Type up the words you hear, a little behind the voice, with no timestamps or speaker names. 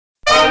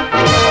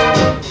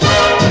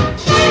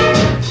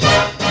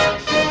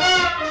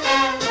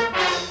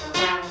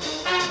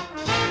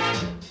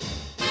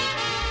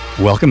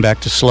Welcome back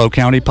to SLO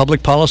County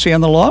Public Policy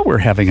and the Law. We're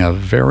having a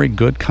very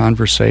good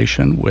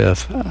conversation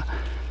with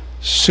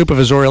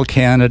supervisorial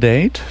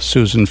candidate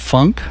Susan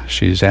Funk.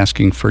 She's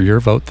asking for your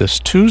vote this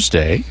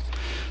Tuesday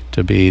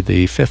to be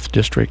the 5th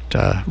District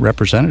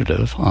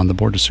representative on the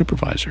Board of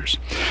Supervisors.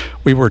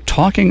 We were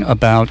talking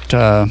about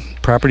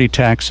property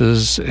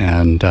taxes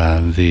and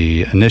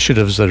the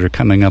initiatives that are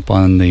coming up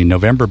on the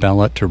November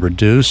ballot to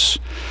reduce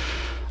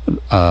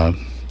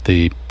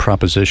the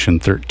Proposition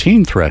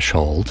 13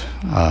 threshold,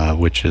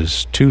 which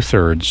is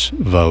 2/3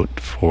 vote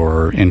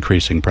for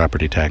increasing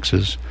property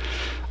taxes.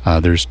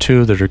 There's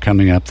two that are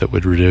coming up that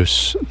would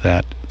reduce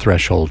that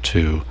threshold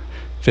to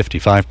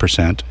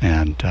 55%,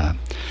 and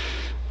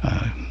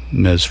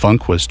Ms.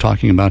 Funk was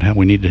talking about how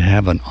we need to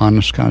have an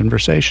honest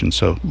conversation.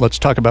 So let's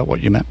talk about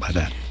what you meant by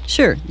that.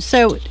 Sure.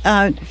 So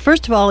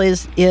first of all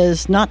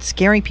is not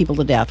scaring people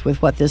to death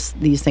with what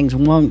these things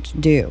won't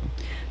do,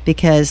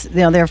 because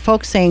there are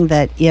folks saying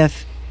that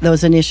if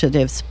those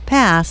initiatives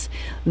pass,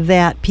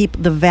 that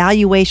the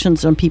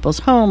valuations on people's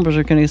homes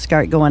are going to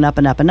start going up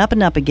and up and up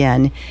and up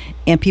again,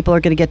 and people are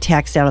going to get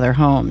taxed out of their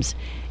homes.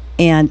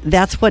 And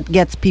that's what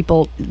gets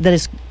people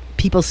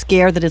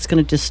scared that it's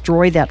going to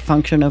destroy that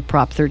function of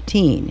Prop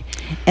 13.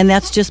 And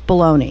that's just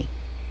baloney.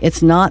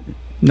 It's not.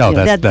 No,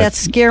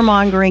 that's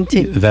scaremongering.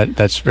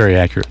 That's very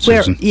accurate,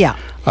 Susan. Yeah.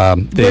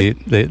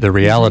 The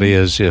reality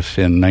is, if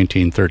in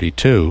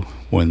 1932,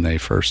 when they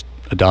first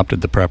adopted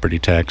the property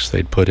tax,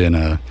 they'd put in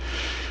a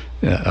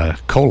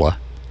COLA,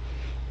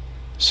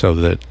 so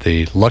that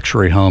the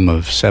luxury home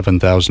of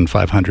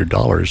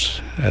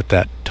 $7,500 at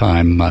that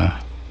time,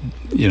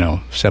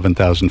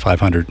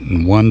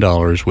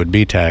 $7,501 would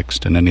be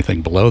taxed, and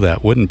anything below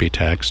that wouldn't be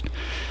taxed.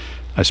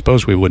 I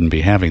suppose we wouldn't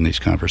be having these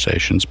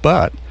conversations,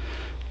 but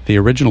the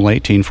original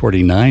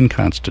 1849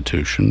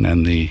 Constitution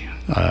and the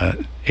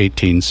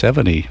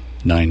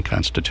 1879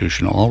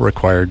 Constitution all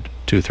required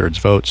 2/3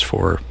 votes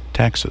for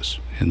taxes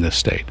in this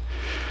state.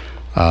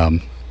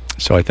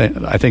 So I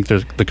think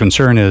the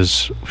concern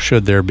is,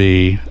 should there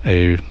be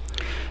a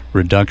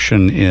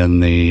reduction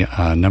in the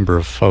number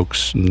of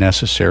folks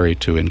necessary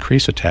to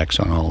increase a tax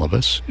on all of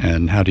us,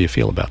 and how do you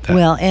feel about that?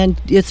 Well, and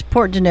it's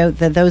important to note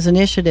that those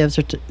initiatives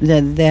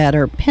that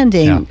are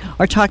pending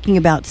are talking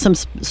about some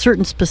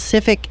certain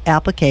specific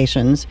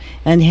applications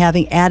and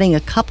adding a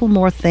couple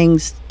more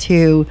things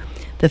to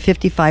the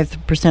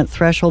 55%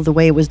 threshold, the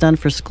way it was done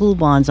for school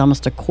bonds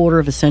almost a quarter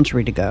of a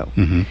century ago.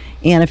 Mm-hmm.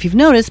 And if you've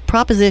noticed,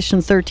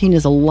 Proposition 13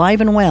 is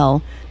alive and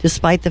well,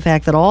 despite the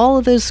fact that all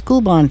of those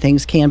school bond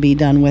things can be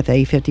done with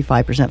a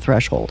 55%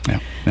 threshold. Yeah.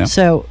 Yeah.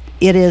 So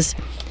it is.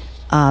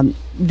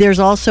 There's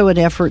also an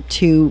effort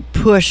to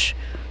push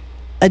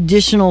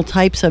additional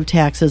types of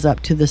taxes up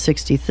to the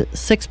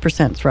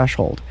 66%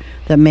 threshold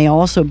that may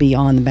also be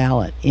on the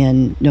ballot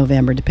in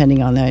November,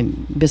 depending on the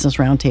Business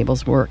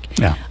Roundtable's work.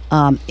 Yeah.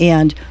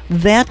 And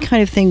that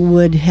kind of thing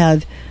would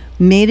have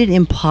made it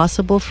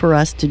impossible for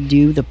us to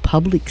do the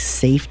public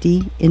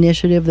safety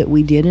initiative that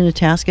we did in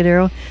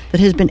Atascadero,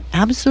 that has been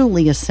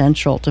absolutely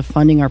essential to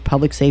funding our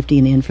public safety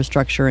and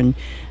infrastructure and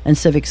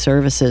civic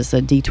services,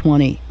 the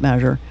D20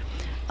 measure.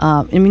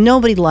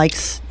 Nobody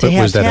likes to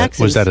have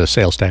taxes. Was that a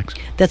sales tax?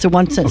 That's a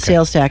 1-cent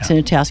sales tax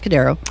in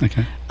Atascadero.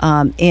 Okay.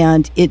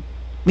 And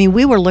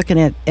we were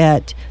looking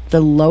at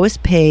the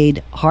lowest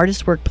paid,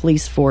 hardest work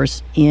police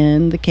force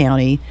in the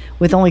county,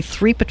 with only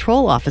 3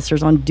 patrol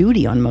officers on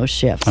duty on most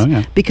shifts,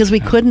 because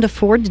we couldn't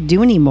afford to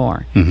do any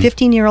more.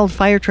 15-year-old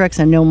fire trucks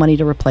and no money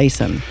to replace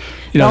them.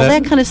 All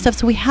that kind of stuff.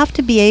 So we have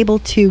to be able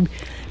to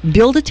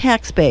build a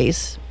tax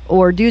base,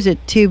 or use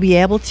it to be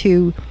able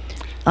to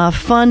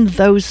fund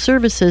those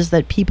services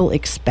that people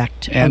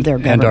expect of their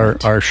government.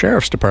 And our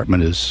sheriff's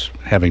department is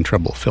having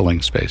trouble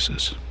filling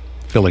spaces,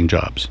 filling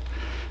jobs,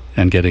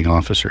 and getting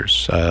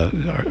officers.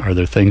 Are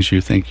there things you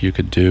think you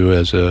could do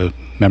as a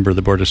member of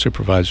the Board of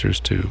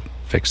Supervisors to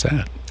fix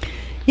that?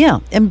 Yeah,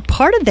 and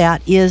part of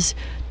that is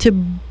to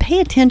pay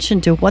attention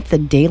to what the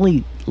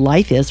daily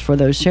life is for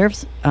those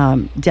sheriff's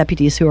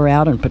deputies who are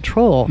out on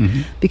patrol,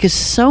 because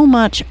so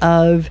much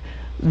of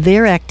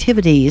their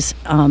activities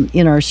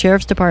in our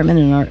sheriff's department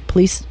and our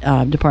police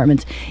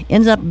departments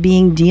ends up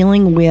being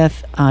dealing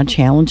with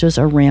challenges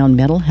around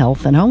mental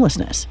health and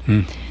homelessness.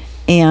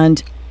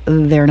 And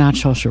they're not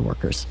social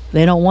workers.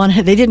 They don't want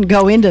to, they didn't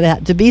go into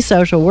that to be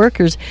social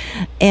workers,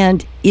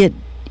 and it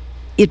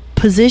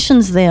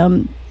positions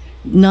them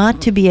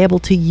not to be able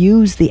to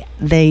use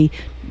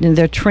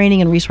their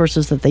training and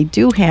resources that they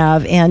do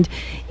have, and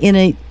in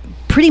a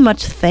pretty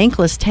much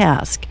thankless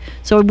task.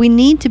 So we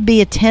need to be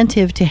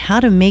attentive to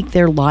how to make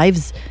their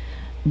lives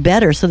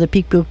better so that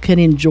people can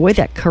enjoy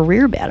that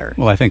career better.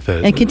 Well, I think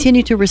and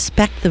continue to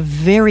respect the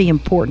very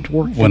important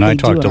work that they do. When I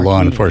talk to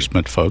law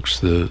enforcement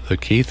folks, the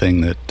key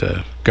thing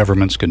that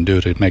governments can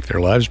do to make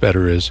their lives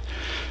better is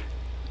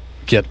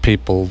get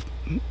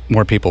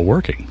more people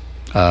working,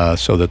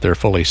 so that they're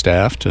fully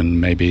staffed, and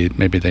maybe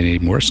they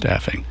need more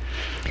staffing.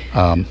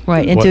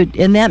 Right,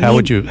 how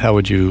would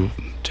you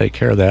take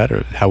care of that,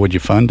 or how would you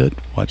fund it?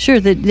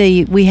 Sure,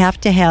 we have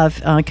to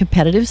have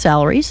competitive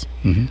salaries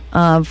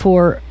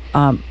for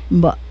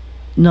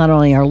not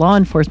only our law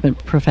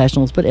enforcement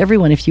professionals, but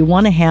everyone. If you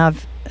want to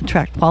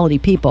attract quality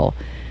people,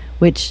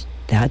 which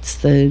that's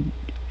the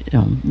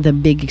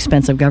big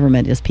expense of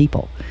government is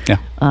people. Yeah.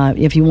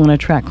 If you want to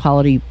attract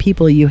quality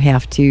people, you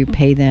have to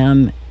pay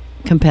them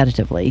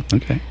competitively.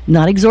 Okay.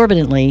 Not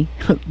exorbitantly,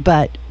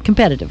 but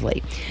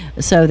competitively.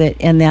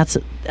 And that's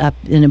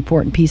an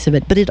important piece of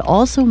it. But it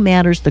also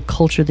matters the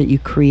culture that you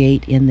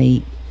create in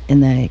the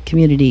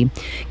community,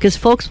 because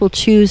folks will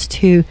choose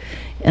to,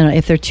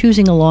 if they're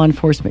choosing a law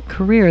enforcement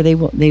career, they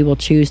will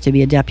choose to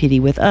be a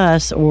deputy with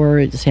us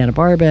or Santa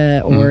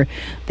Barbara, or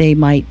they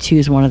might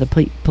choose one of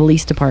the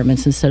police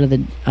departments instead of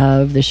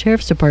the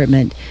sheriff's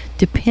department,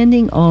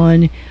 depending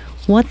on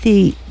what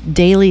the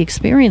daily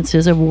experience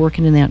is of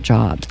working in that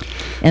job.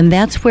 And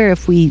that's where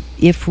if we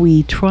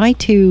try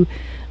to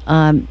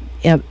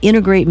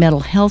integrate mental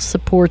health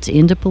supports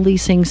into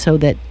policing so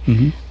that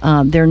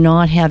they're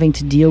not having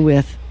to deal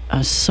with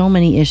so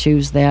many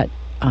issues that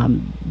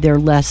they're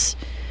less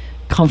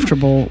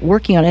comfortable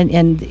working on,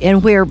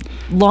 and where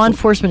law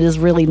enforcement is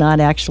really not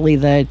actually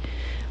the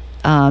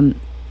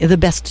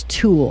best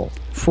tool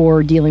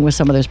for dealing with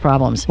some of those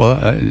problems. Well,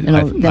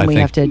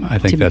 I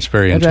think that's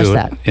very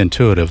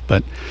intuitive,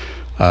 but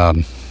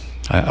I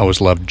always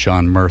loved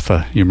John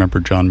Murtha. You remember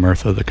John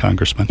Murtha, the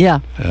congressman? Yeah,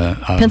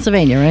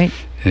 Pennsylvania, right?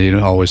 He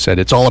always said,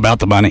 it's all about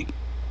the money.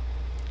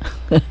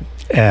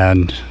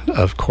 And,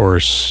 of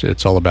course,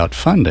 it's all about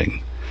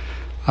funding.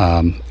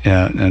 And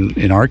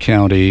in our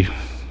county,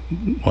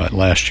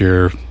 last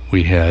year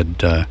we had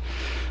the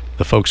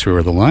folks who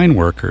were the line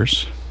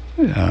workers,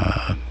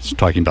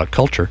 talking about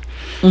culture,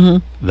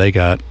 they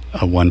got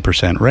a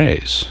 1%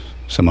 raise.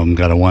 Some of them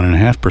got a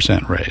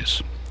 1.5%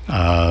 raise.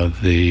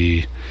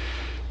 The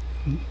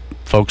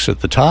folks at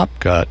the top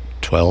got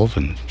 12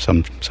 and some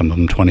of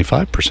them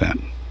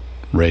 25%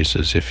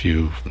 raises if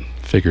you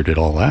figured it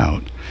all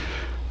out.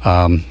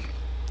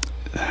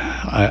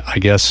 I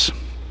guess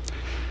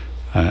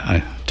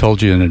I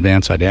told you in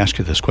advance I'd ask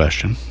you this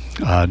question.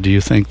 Do you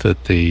think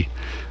that the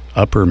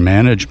upper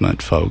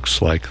management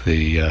folks, like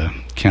the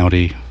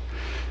county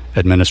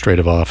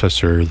administrative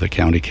officer, the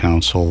county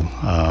council,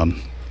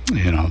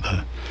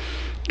 the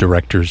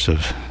directors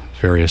of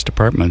various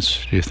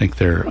departments, do you think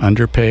they're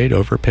underpaid,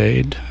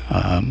 overpaid,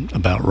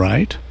 about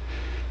right?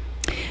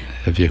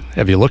 Have you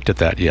looked at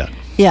that yet?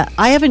 Yeah,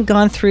 I haven't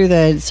gone through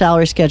the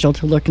salary schedule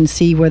to look and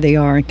see where they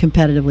are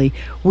competitively.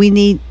 We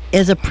need,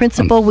 as a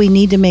principal, we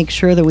need to make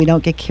sure that we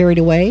don't get carried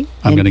away.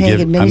 I'm going to give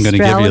you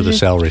the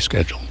salary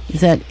schedule.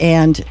 But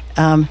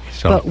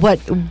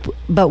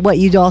what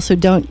you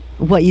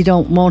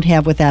won't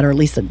have with that, or at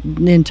least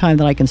in time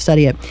that I can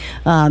study it,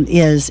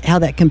 is how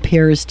that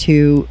compares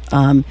to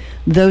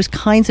those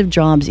kinds of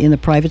jobs in the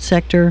private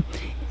sector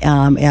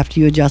after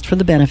you adjust for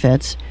the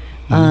benefits.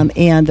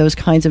 And those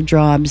kinds of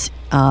jobs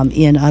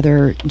in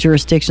other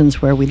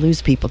jurisdictions where we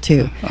lose people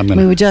too.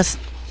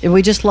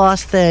 We just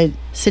lost the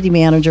city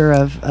manager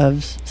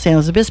of San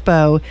Luis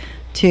Obispo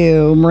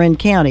to Marin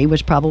County,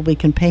 which probably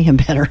can pay him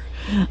better,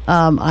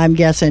 I'm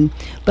guessing.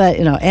 But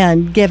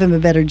and give him a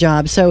better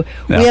job. So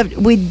we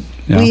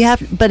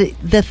have. But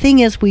the thing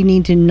is, we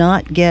need to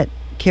not get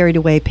carried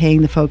away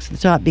paying the folks at the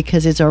top,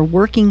 because it's our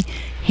working,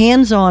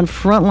 hands-on,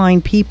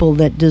 frontline people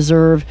that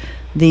deserve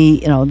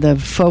the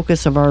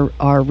focus of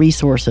our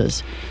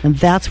resources, and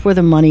that's where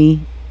the money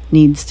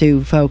needs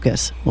to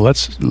focus. Well,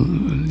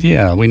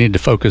 we need to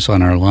focus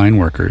on our line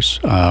workers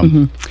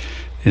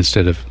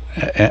instead of,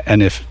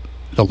 and if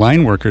the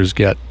line workers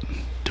get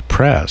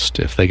depressed,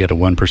 if they get a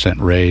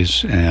 1%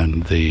 raise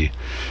and the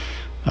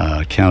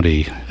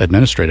county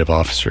administrative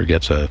officer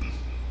gets a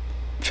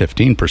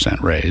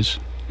 15% raise,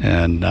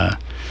 and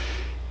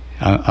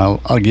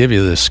I'll give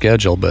you this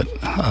schedule, but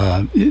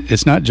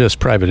it's not just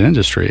private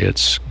industry;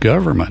 it's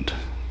government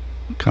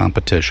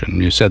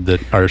competition. You said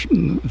that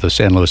the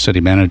San Luis city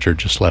manager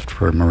just left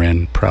for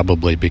Marin,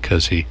 probably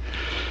because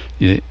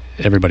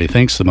everybody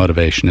thinks the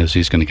motivation is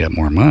he's going to get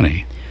more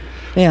money.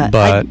 Yeah,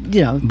 I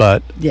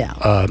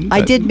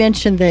did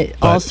mention that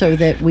also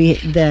that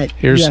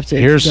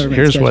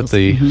here's what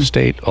the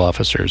state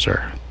officers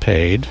are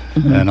paid,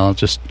 and I'll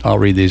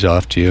read these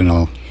off to you, and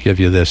I'll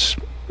give you this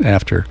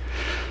after.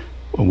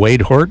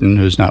 Wade Horton,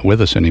 who's not with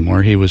us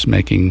anymore, he was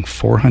making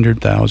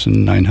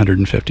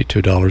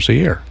 $400,952 a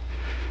year.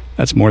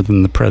 That's more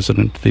than the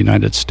President of the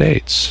United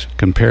States.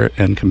 Compared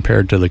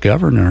to the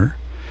governor,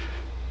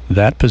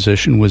 that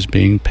position was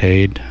being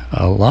paid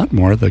a lot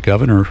more. The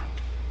governor,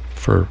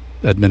 for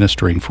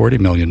administering 40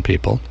 million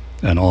people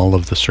and all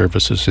of the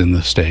services in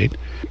the state,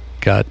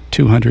 got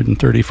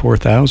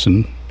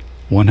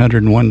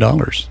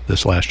 $234,101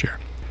 this last year.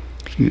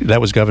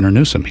 That was Governor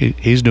Newsom.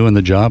 He's doing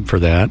the job for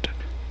that.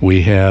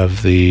 We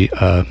have the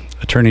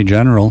Attorney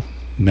General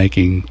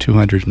making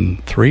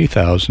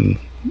 $203,000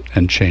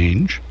 and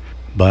change,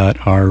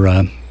 but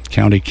our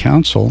county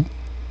council,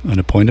 an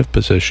appointed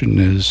position,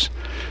 is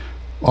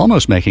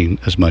almost making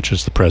as much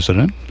as the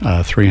president,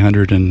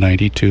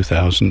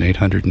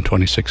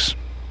 $392,826.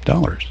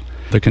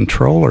 The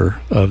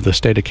controller of the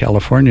state of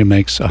California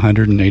makes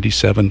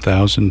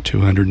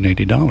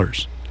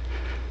 $187,280.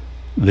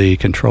 the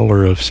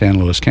controller of San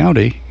Luis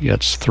County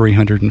gets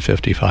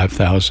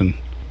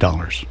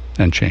 $355,000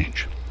 and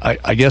change.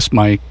 I guess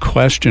my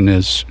question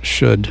is,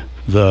 should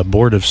the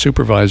Board of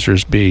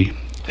Supervisors be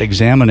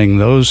examining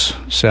those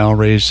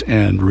salaries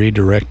and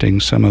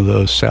redirecting some of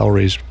those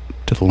salaries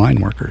to the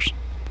line workers?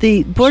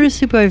 The Board of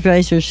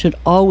Supervisors should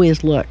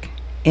always look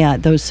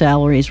at those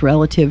salaries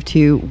relative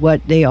to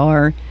what they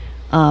are,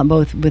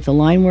 both with the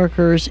line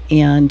workers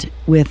and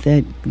with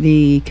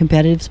the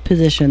competitive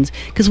positions,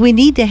 because we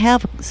need to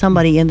have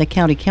somebody in the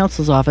county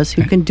council's office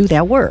who can do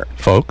that work.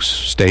 Folks,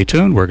 stay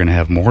tuned. We're going to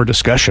have more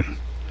discussion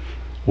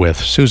with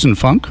Susan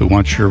Funk, who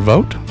wants your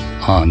vote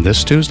on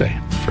this Tuesday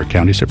for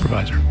County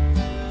Supervisor.